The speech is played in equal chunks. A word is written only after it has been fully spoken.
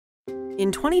In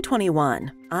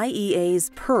 2021,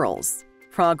 IEA's PIRLS,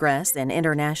 Progress in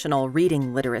International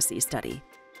Reading Literacy Study,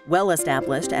 well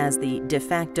established as the de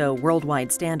facto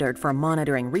worldwide standard for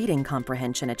monitoring reading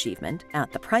comprehension achievement at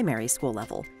the primary school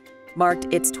level, marked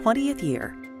its 20th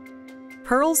year.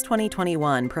 PIRLS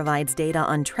 2021 provides data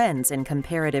on trends in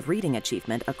comparative reading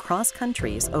achievement across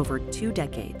countries over 2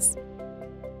 decades.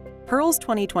 PIRLS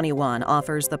 2021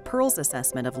 offers the PIRLS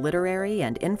assessment of literary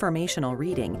and informational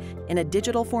reading in a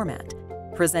digital format,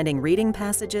 presenting reading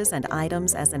passages and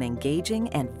items as an engaging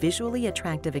and visually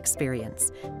attractive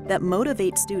experience that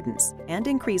motivates students and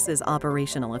increases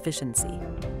operational efficiency.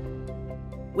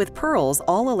 With PIRLS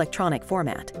all-electronic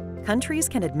format, countries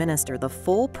can administer the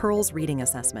full PIRLS reading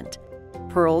assessment,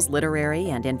 PIRLS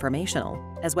literary and informational,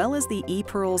 as well as the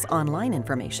ePIRLS online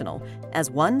informational as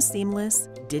one seamless,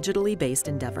 digitally based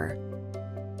endeavor.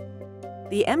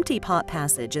 The Empty Pot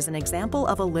passage is an example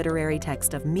of a literary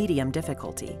text of medium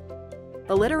difficulty.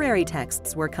 The literary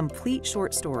texts were complete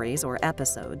short stories or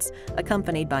episodes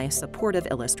accompanied by supportive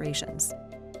illustrations.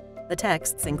 The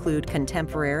texts include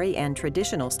contemporary and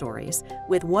traditional stories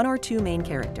with 1 or 2 main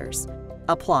characters,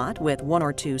 a plot with 1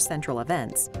 or 2 central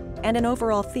events, and an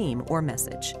overall theme or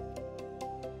message.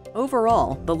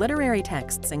 Overall, the literary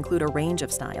texts include a range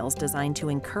of styles designed to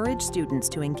encourage students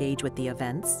to engage with the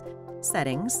events,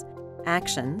 settings,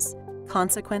 actions,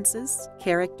 consequences,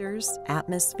 characters,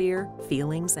 atmosphere,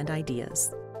 feelings, and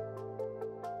ideas.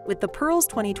 With the PIRLS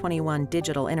 2021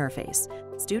 digital interface,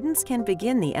 students can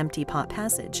begin the Empty Pot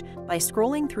passage by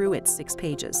scrolling through its 6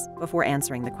 pages before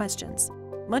answering the questions,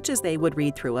 much as they would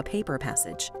read through a paper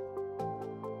passage.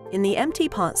 In the Empty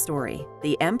Pot story,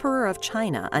 the Emperor of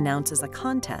China announces a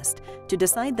contest to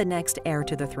decide the next heir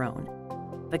to the throne.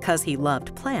 Because he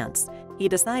loved plants, he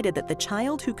decided that the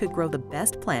child who could grow the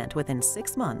best plant within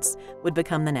 6 months would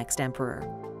become the next emperor.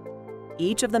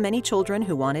 Each of the many children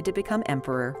who wanted to become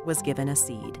emperor was given a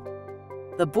seed.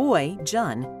 The boy,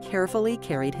 Jun, carefully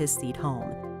carried his seed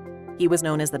home. He was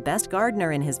known as the best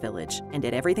gardener in his village and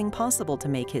did everything possible to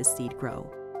make his seed grow.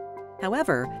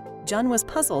 However, Jun was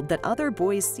puzzled that other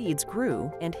boys' seeds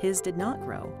grew and his did not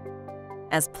grow.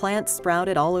 As plants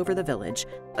sprouted all over the village,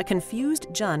 a confused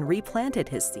Jun replanted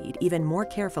his seed even more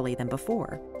carefully than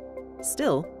before.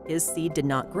 Still, his seed did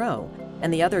not grow,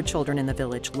 and the other children in the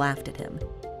village laughed at him.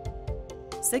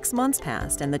 6 months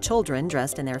passed, and the children,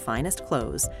 dressed in their finest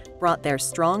clothes, brought their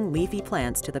strong leafy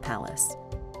plants to the palace.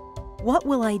 "What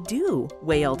will I do?"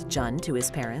 wailed Jun to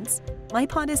his parents. "My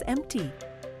pot is empty."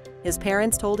 His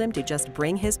parents told him to just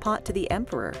bring his pot to the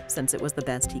emperor, since it was the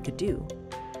best he could do.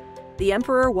 The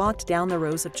emperor walked down the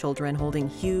rows of children holding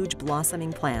huge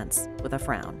blossoming plants with a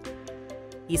frown.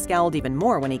 He scowled even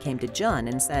more when he came to Jun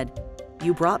and said,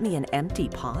 "You brought me an empty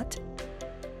pot?"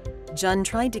 Jun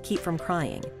tried to keep from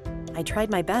crying. "I tried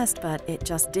my best, but it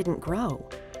just didn't grow."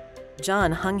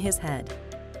 Jun hung his head.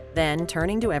 Then,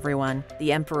 turning to everyone,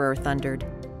 the emperor thundered,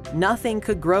 "Nothing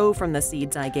could grow from the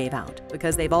seeds I gave out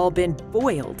because they've all been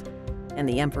boiled." And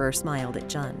the emperor smiled at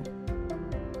Jun.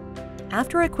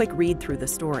 After a quick read through the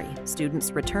story,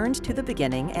 students returned to the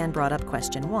beginning and brought up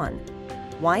question 1.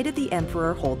 Why did the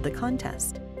emperor hold the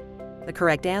contest? The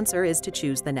correct answer is to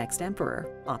choose the next emperor,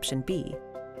 option B.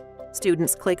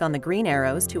 Students click on the green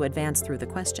arrows to advance through the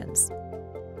questions.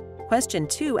 Question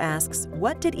 2 asks,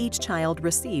 what did each child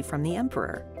receive from the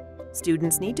emperor?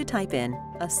 Students need to type in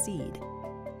a seed.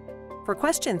 For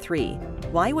question 3,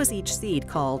 why was each seed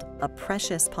called a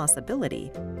precious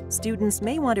possibility? Students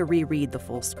may want to reread the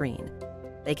full screen.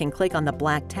 They can click on the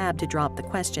black tab to drop the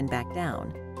question back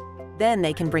down. Then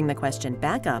they can bring the question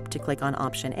back up to click on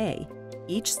option A.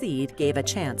 Each seed gave a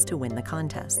chance to win the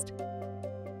contest.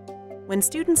 When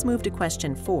students move to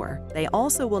question 4, they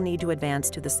also will need to advance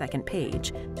to the second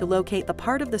page to locate the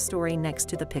part of the story next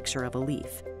to the picture of a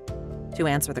leaf. To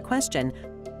answer the question,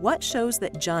 what shows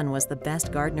that Jun was the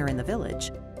best gardener in the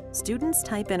village? Students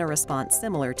type in a response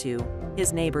similar to,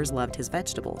 his neighbors loved his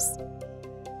vegetables.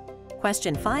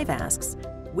 Question 5 asks,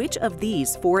 which of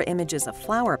these 4 images of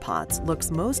flower pots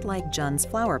looks most like Jun's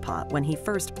flower pot when he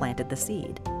first planted the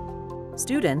seed?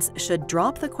 Students should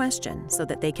drop the question so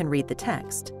that they can read the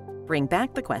text, bring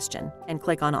back the question, and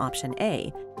click on option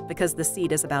A because the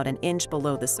seed is about an inch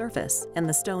below the surface and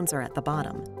the stones are at the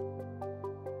bottom.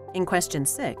 In question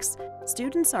 6,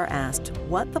 students are asked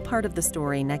what the part of the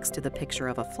story next to the picture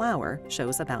of a flower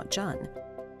shows about Jun.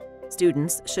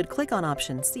 Students should click on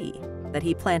option C, that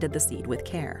he planted the seed with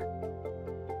care.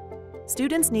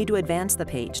 Students need to advance the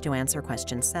page to answer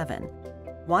question 7.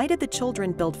 Why did the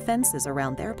children build fences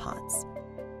around their pots?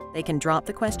 They can drop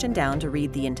the question down to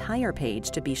read the entire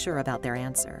page to be sure about their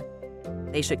answer.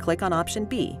 They should click on option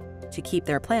B to keep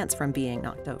their plants from being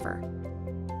knocked over.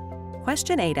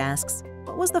 Question 8 asks,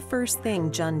 what was the first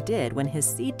thing Jun did when his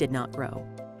seed did not grow?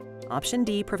 Option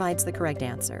D provides the correct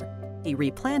answer. He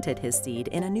replanted his seed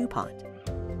in a new pot.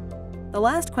 The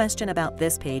last question about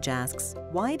this page asks,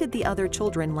 why did the other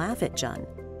children laugh at Jun?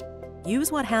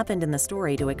 Use what happened in the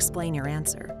story to explain your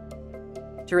answer.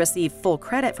 To receive full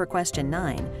credit for question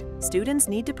 9, students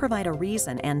need to provide a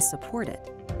reason and support it.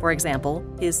 For example,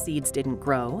 his seeds didn't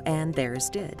grow and theirs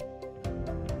did.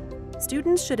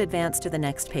 Students should advance to the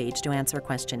next page to answer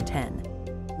question 10.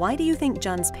 Why do you think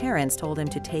Jun's parents told him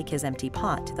to take his empty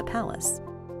pot to the palace?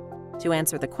 To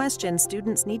answer the question,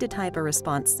 students need to type a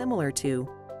response similar to,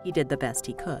 he did the best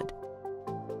he could.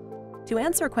 To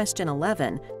answer question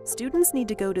 11, students need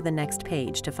to go to the next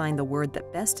page to find the word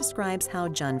that best describes how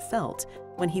Jun felt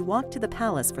when he walked to the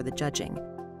palace for the judging.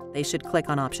 They should click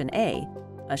on option A,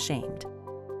 ashamed.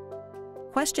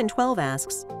 Question 12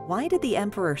 asks, why did the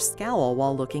emperor scowl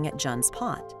while looking at Jun's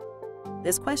pot?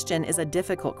 This question is a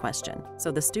difficult question,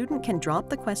 so the student can drop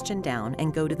the question down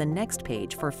and go to the next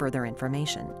page for further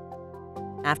information.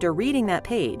 After reading that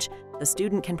page, the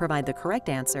student can provide the correct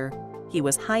answer, he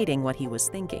was hiding what he was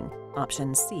thinking,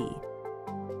 option C.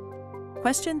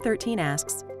 Question 13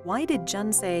 asks, why did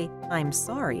Jun say, I'm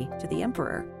sorry, to the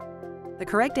emperor? The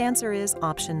correct answer is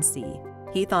option C.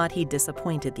 He thought he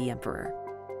disappointed the emperor.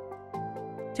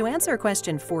 To answer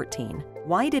question 14,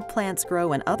 why did plants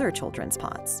grow in other children's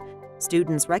pots?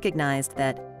 Students recognized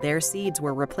that their seeds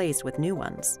were replaced with new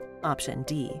ones, option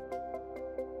D.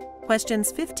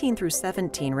 Questions 15 through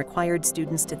 17 required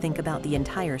students to think about the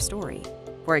entire story.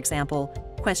 For example,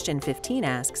 question 15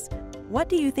 asks, what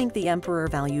do you think the emperor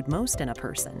valued most in a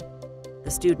person?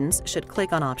 The students should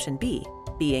click on option B,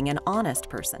 being an honest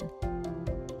person.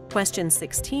 Question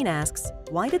 16 asks,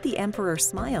 why did the emperor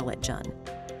smile at Jun?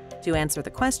 To answer the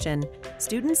question,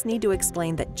 students need to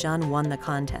explain that Jun won the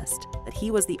contest, that he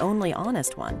was the only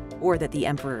honest one, or that the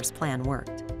emperor's plan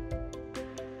worked.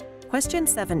 Question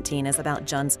 17 is about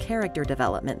Jun's character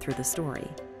development through the story.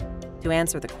 To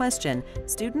answer the question,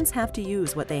 students have to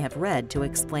use what they have read to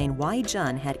explain why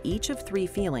Jun had each of 3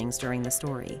 feelings during the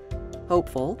story: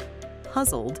 hopeful,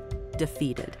 puzzled,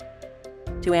 defeated.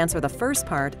 To answer the first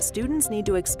part, students need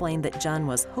to explain that Jun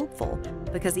was hopeful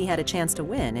because he had a chance to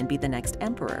win and be the next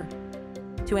emperor.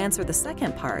 To answer the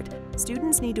second part,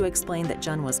 students need to explain that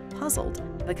Jun was puzzled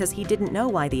because he didn't know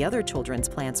why the other children's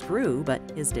plants grew but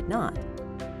his did not.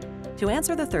 To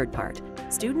answer the third part,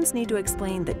 students need to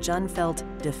explain that Jun felt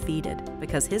defeated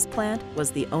because his plant was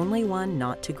the only one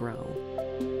not to grow.